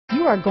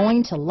you are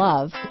going to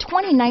love the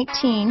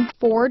 2019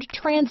 Ford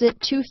Transit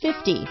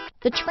 250.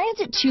 The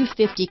Transit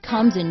 250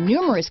 comes in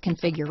numerous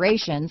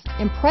configurations,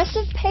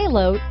 impressive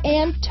payload,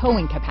 and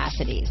towing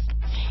capacities.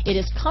 It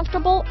is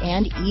comfortable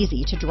and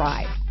easy to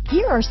drive.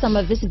 Here are some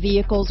of this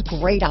vehicle's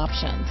great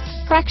options: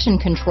 traction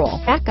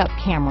control, backup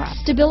camera,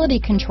 stability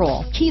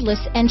control,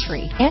 keyless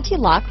entry,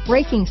 anti-lock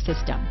braking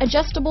system,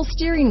 adjustable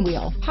steering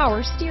wheel,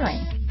 power steering,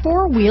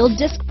 four-wheel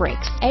disc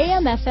brakes,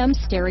 AM/FM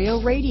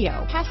stereo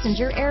radio,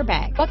 passenger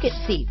airbag, bucket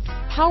seats,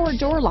 power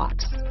door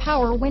locks,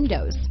 power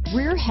windows,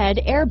 rear head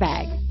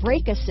airbag,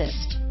 brake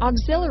assist,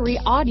 auxiliary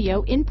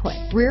audio input,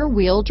 rear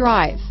wheel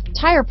drive,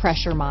 tire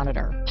pressure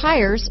monitor,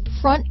 tires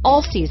front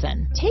all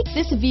season. Take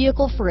this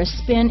vehicle for a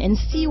spin and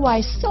see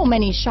why so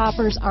many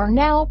shoppers are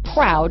now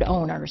proud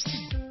owners.